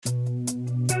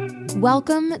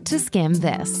Welcome to Skim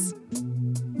This.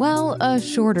 Well, a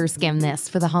shorter Skim This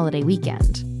for the holiday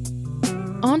weekend.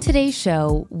 On today's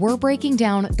show, we're breaking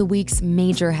down the week's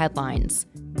major headlines,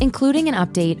 including an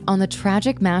update on the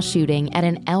tragic mass shooting at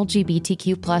an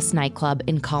LGBTQ+ nightclub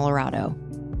in Colorado.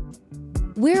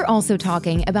 We're also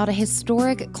talking about a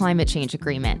historic climate change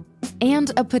agreement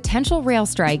and a potential rail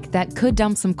strike that could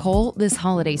dump some coal this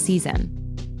holiday season.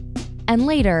 And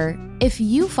later, if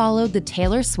you followed the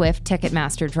Taylor Swift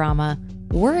Ticketmaster drama,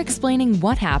 we're explaining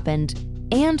what happened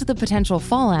and the potential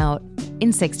fallout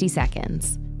in 60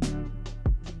 seconds.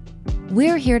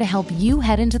 We're here to help you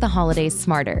head into the holidays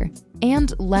smarter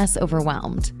and less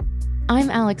overwhelmed. I'm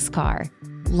Alex Carr.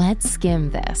 Let's skim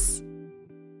this.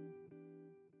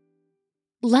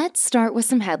 Let's start with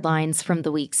some headlines from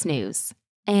the week's news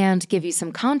and give you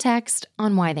some context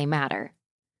on why they matter.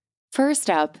 First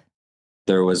up,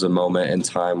 there was a moment in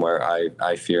time where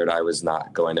I feared I was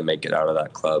not going to make it out of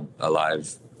that club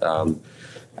alive.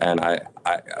 And I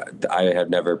have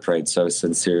never prayed so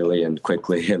sincerely and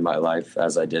quickly in my life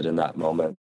as I did in that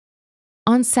moment.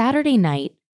 On Saturday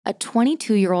night, a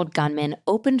 22-year-old gunman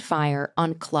opened fire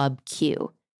on Club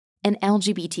Q, an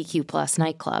LGBTQ+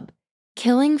 nightclub,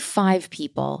 killing 5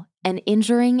 people and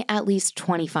injuring at least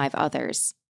 25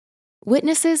 others.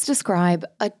 Witnesses describe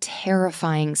a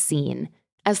terrifying scene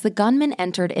as the gunman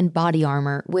entered in body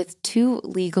armor with 2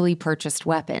 legally purchased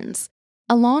weapons,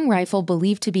 a long rifle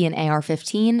believed to be an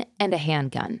AR-15 and a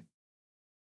handgun.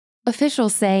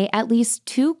 Officials say at least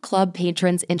 2 club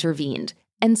patrons intervened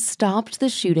and stopped the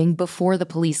shooting before the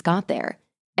police got there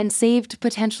and saved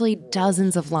potentially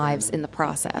dozens of lives in the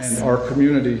process. And our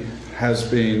community has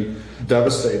been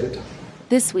devastated.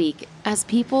 This week, as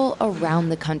people around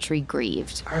the country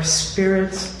grieved, our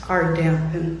spirits are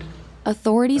dampened.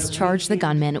 Authorities charged the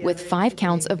gunman with 5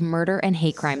 counts of murder and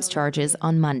hate crimes charges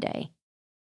on Monday.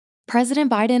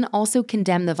 President Biden also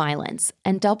condemned the violence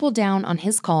and doubled down on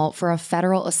his call for a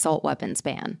federal assault weapons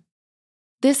ban.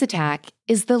 This attack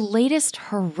is the latest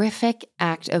horrific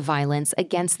act of violence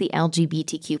against the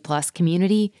LGBTQ+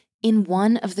 community in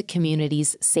one of the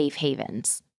community's safe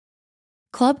havens.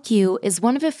 Club Q is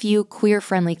one of a few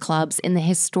queer-friendly clubs in the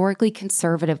historically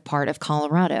conservative part of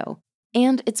Colorado,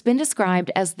 and it's been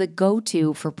described as the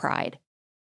go-to for Pride.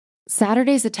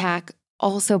 Saturday's attack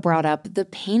also brought up the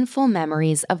painful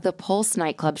memories of the Pulse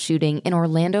nightclub shooting in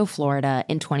Orlando, Florida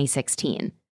in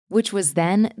 2016, which was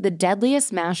then the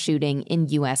deadliest mass shooting in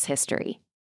U.S. history.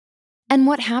 And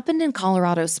what happened in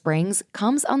Colorado Springs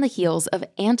comes on the heels of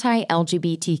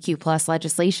anti-LGBTQ+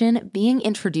 legislation being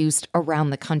introduced around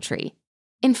the country.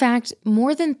 In fact,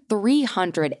 more than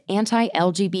 300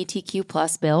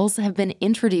 anti-LGBTQ+ bills have been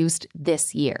introduced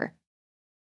this year.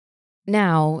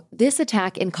 Now, this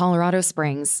attack in Colorado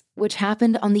Springs, which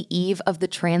happened on the eve of the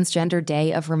Transgender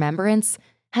Day of Remembrance,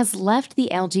 has left the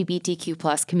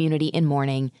LGBTQ+ community in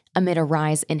mourning amid a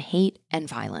rise in hate and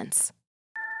violence.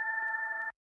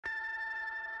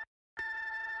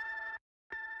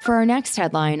 For our next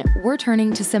headline, we're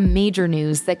turning to some major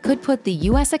news that could put the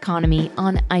U.S. economy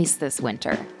on ice this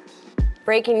winter.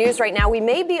 Breaking news right now, we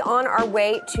may be on our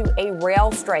way to a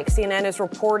rail strike. CNN is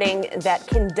reporting that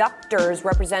conductors,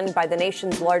 represented by the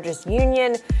nation's largest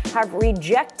union, have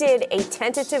rejected a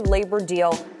tentative labor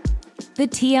deal. The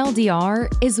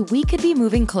TLDR is we could be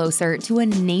moving closer to a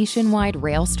nationwide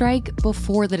rail strike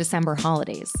before the December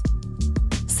holidays.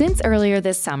 Since earlier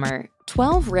this summer,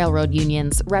 12 railroad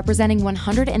unions representing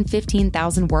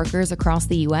 115,000 workers across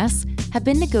the U.S. have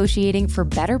been negotiating for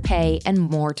better pay and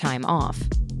more time off.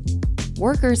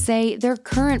 Workers say their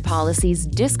current policies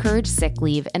discourage sick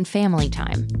leave and family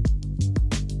time.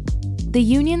 The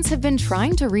unions have been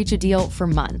trying to reach a deal for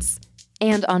months,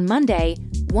 and on Monday,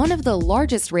 one of the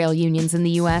largest rail unions in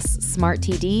the U.S.,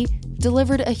 SMART-TD,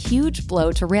 delivered a huge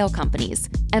blow to rail companies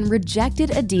and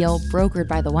rejected a deal brokered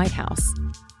by the White House.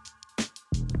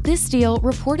 This deal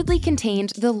reportedly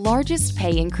contained the largest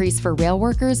pay increase for rail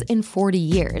workers in 40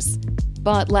 years,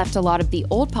 but left a lot of the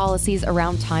old policies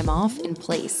around time off in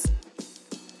place.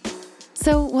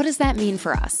 So what does that mean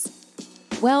for us?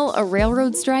 Well, a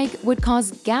railroad strike would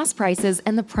cause gas prices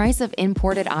and the price of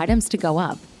imported items to go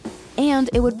up,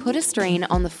 and it would put a strain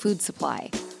on the food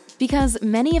supply, because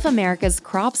many of America's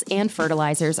crops and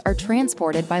fertilizers are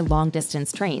transported by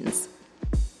long-distance trains.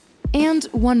 And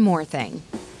one more thing.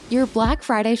 Your Black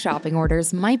Friday shopping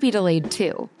orders might be delayed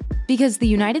too, because the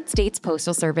United States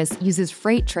Postal Service uses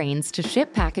freight trains to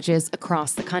ship packages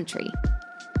across the country.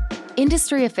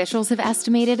 Industry officials have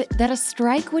estimated that a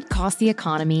strike would cost the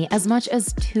economy as much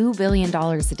as $2 billion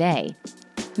a day,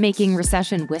 making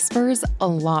recession whispers a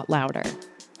lot louder.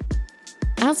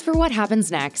 As for what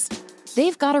happens next,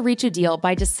 they've got to reach a deal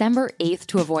by December 8th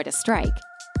to avoid a strike.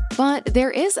 But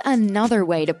there is another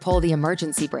way to pull the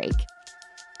emergency brake.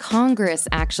 Congress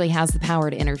actually has the power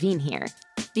to intervene here,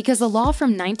 because a law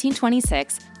from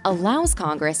 1926 allows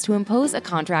Congress to impose a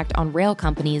contract on rail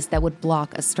companies that would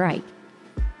block a strike.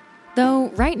 Though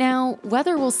right now,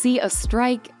 whether we'll see a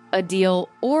strike, a deal,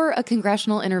 or a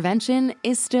congressional intervention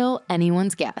is still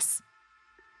anyone's guess.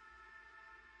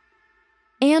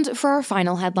 And for our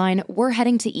final headline, we're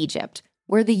heading to Egypt,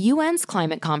 where the UN's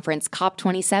climate conference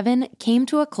COP27 came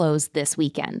to a close this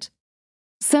weekend.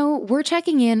 So we're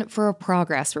checking in for a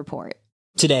progress report.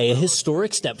 Today, a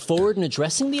historic step forward in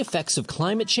addressing the effects of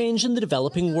climate change in the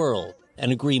developing world.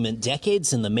 An agreement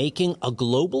decades in the making, a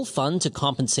global fund to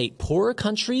compensate poorer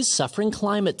countries suffering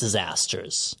climate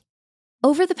disasters.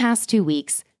 Over the past 2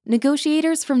 weeks,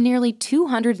 negotiators from nearly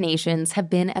 200 nations have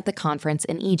been at the conference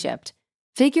in Egypt,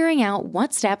 figuring out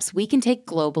what steps we can take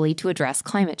globally to address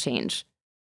climate change.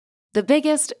 The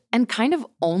biggest and kind of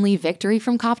only victory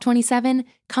from COP27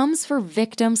 comes for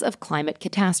victims of climate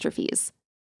catastrophes.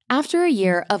 After a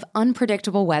year of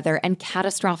unpredictable weather and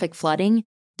catastrophic flooding,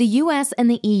 the US and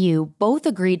the EU both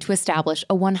agreed to establish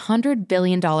a $100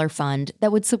 billion fund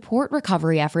that would support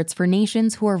recovery efforts for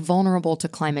nations who are vulnerable to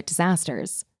climate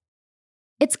disasters.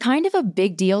 It's kind of a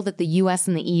big deal that the US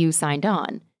and the EU signed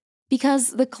on,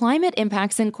 because the climate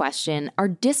impacts in question are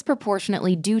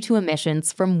disproportionately due to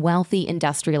emissions from wealthy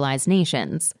industrialized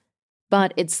nations.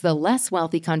 But it's the less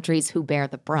wealthy countries who bear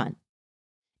the brunt.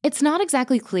 It's not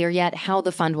exactly clear yet how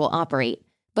the fund will operate,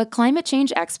 but climate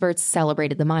change experts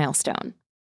celebrated the milestone.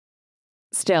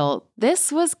 Still,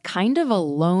 this was kind of a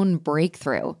lone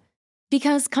breakthrough,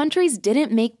 because countries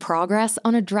didn't make progress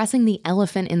on addressing the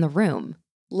elephant in the room,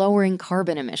 lowering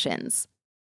carbon emissions.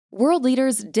 World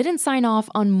leaders didn't sign off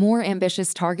on more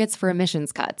ambitious targets for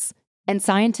emissions cuts, and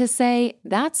scientists say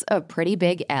that's a pretty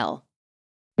big L.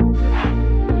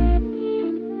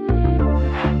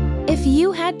 If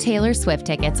you had Taylor Swift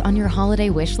tickets on your holiday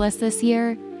wish list this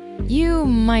year, you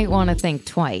might want to think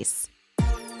twice.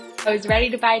 I was ready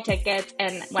to buy tickets,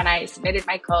 and when I submitted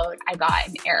my code, I got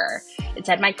an error. It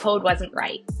said my code wasn't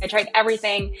right. I tried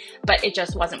everything, but it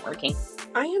just wasn't working.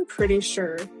 I am pretty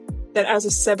sure that as a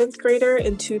 7th grader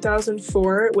in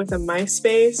 2004 with a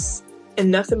MySpace and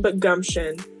nothing but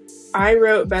gumption, I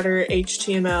wrote better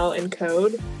HTML and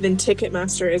code than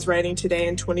Ticketmaster is writing today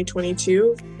in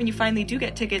 2022. When you finally do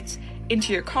get tickets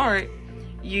into your cart,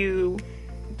 you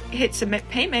hit submit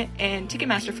payment and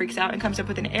Ticketmaster freaks out and comes up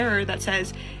with an error that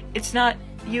says, it's not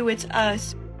you, it's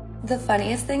us. The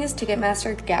funniest thing is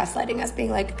Ticketmaster gaslighting us, being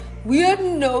like, we had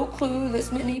no clue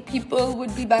this many people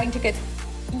would be buying tickets.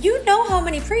 You know how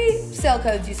many pre-sale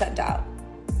codes you sent out.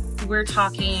 We're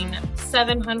talking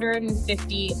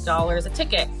 $750 a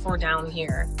ticket for down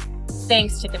here.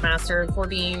 Thanks, Ticketmaster, for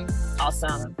being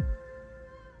awesome.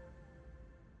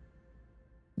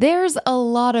 There's a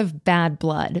lot of bad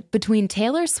blood between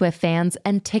Taylor Swift fans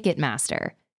and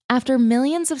Ticketmaster after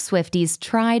millions of Swifties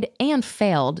tried and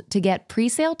failed to get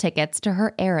pre-sale tickets to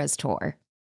her Eras tour.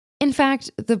 In fact,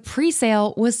 the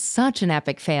pre-sale was such an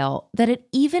epic fail that it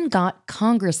even got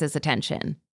Congress's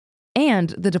attention and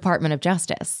the Department of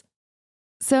Justice.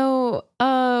 So,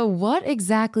 what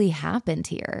exactly happened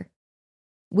here?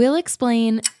 We'll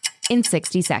explain in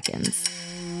 60 seconds.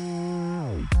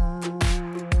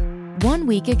 1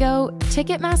 week ago,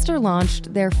 Ticketmaster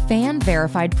launched their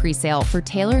fan-verified presale for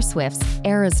Taylor Swift's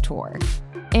Eras Tour.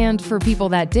 And for people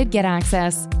that did get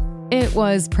access, it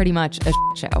was pretty much a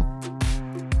show.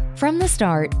 From the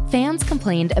start, fans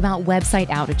complained about website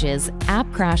outages,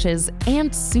 app crashes,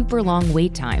 and super long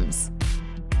wait times.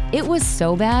 It was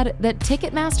so bad that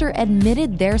Ticketmaster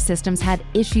admitted their systems had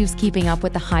issues keeping up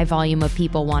with the high volume of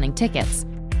people wanting tickets,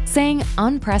 saying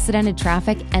unprecedented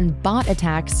traffic and bot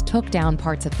attacks took down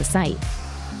parts of the site.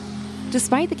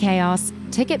 Despite the chaos,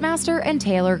 Ticketmaster and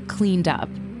Taylor cleaned up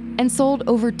and sold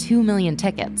over 2 million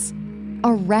tickets,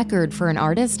 a record for an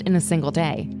artist in a single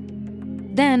day.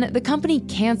 Then, the company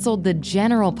canceled the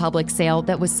general public sale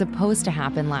that was supposed to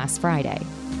happen last Friday.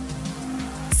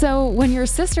 So, when your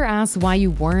sister asks why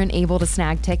you weren't able to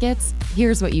snag tickets,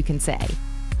 here's what you can say.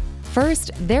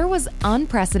 First, there was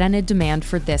unprecedented demand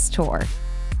for this tour,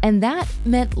 and that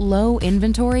meant low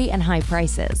inventory and high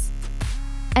prices.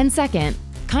 And second,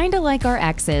 kinda like our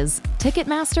exes,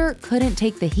 Ticketmaster couldn't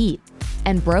take the heat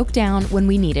and broke down when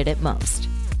we needed it most.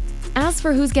 As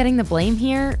for who's getting the blame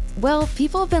here, well,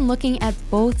 people have been looking at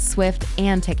both Swift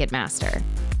and Ticketmaster.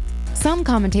 Some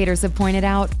commentators have pointed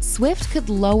out Swift could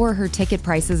lower her ticket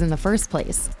prices in the first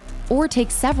place, or take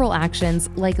several actions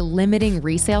like limiting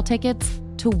resale tickets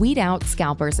to weed out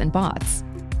scalpers and bots.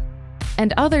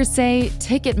 And others say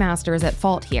Ticketmaster is at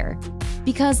fault here,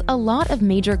 because a lot of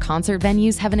major concert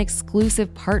venues have an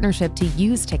exclusive partnership to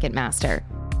use Ticketmaster.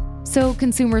 So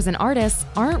consumers and artists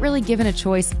aren't really given a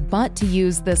choice but to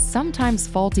use the sometimes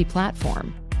faulty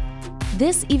platform.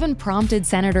 This even prompted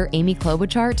Senator Amy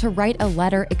Klobuchar to write a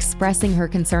letter expressing her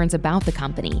concerns about the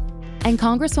company. And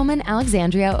Congresswoman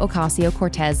Alexandria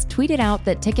Ocasio-Cortez tweeted out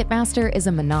that Ticketmaster is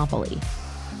a monopoly.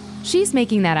 She's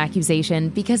making that accusation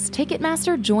because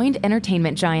Ticketmaster joined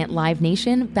entertainment giant Live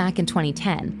Nation back in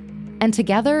 2010, and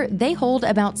together they hold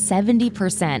about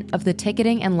 70% of the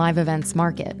ticketing and live events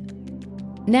market.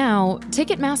 Now,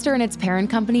 Ticketmaster and its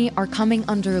parent company are coming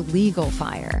under legal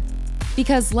fire.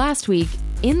 Because last week,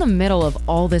 in the middle of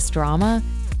all this drama,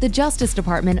 the Justice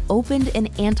Department opened an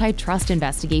antitrust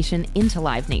investigation into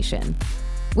Live Nation,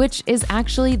 which is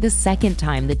actually the second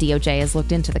time the DOJ has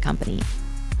looked into the company.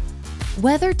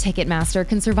 Whether Ticketmaster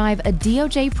can survive a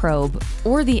DOJ probe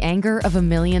or the anger of a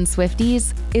million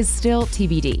Swifties is still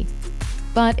TBD.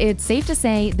 But it's safe to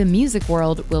say the music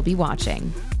world will be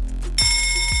watching.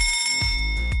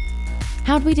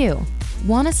 How'd we do?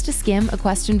 Want us to skim a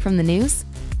question from the news?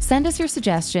 Send us your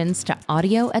suggestions to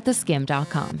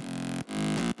audio@theskim.com.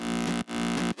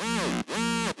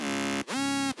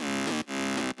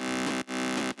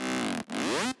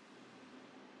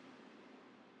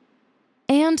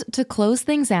 And to close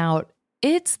things out,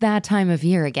 it's that time of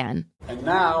year again. And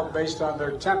now, based on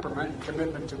their temperament and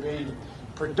commitment to being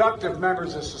productive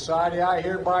members of society, I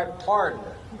hereby pardon.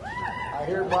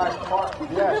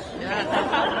 Yes.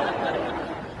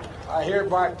 I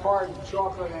hereby pardon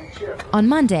Chocolate and Chip. On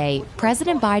Monday,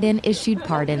 President Biden issued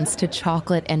pardons to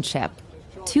Chocolate and Chip,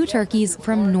 two turkeys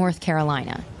from North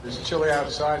Carolina. It's chilly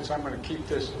outside, so I'm going to keep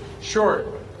this short.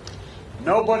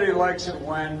 Nobody likes it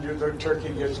when the turkey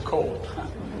gets cold.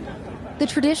 The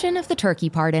tradition of the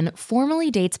turkey pardon formally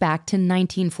dates back to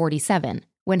 1947,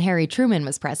 when Harry Truman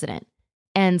was president.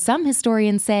 And some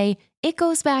historians say it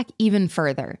goes back even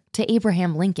further, to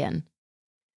Abraham Lincoln.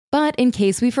 But in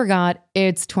case we forgot,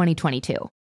 it's 2022.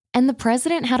 And the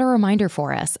president had a reminder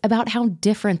for us about how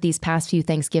different these past few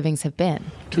Thanksgivings have been.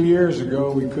 2 years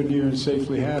ago, we couldn't even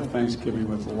safely have Thanksgiving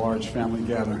with large family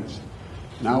gatherings.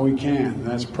 Now we can.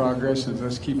 That's progress, and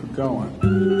let's keep it going.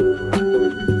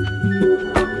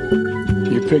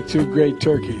 You picked two great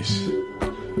turkeys.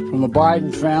 From the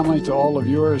Biden family to all of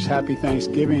yours, happy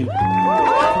Thanksgiving.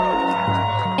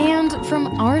 And from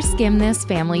our Skim This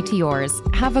family to yours,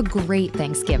 have a great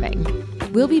Thanksgiving.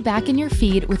 We'll be back in your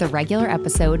feed with a regular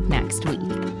episode next week.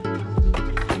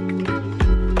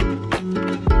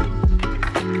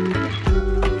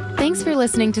 Thanks for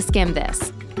listening to Skim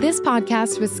This. This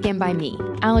podcast was skimmed by me,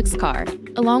 Alex Carr,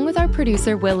 along with our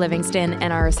producer, Will Livingston,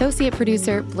 and our associate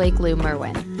producer, Blake Lou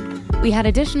Merwin. We had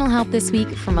additional help this week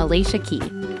from Alicia Key.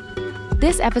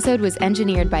 This episode was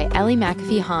engineered by Ellie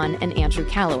McAfee-Hahn and Andrew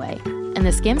Calloway, and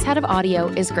the Skim's head of audio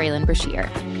is Graylin Bashir.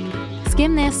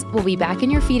 Skim This will be back in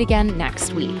your feed again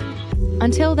next week.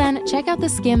 Until then, check out the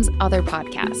Skim's other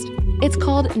podcast. It's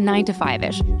called 9 to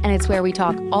 5-ish, and it's where we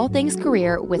talk all things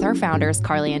career with our founders,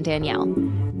 Carly and Danielle.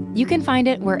 You can find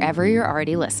it wherever you're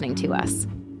already listening to us.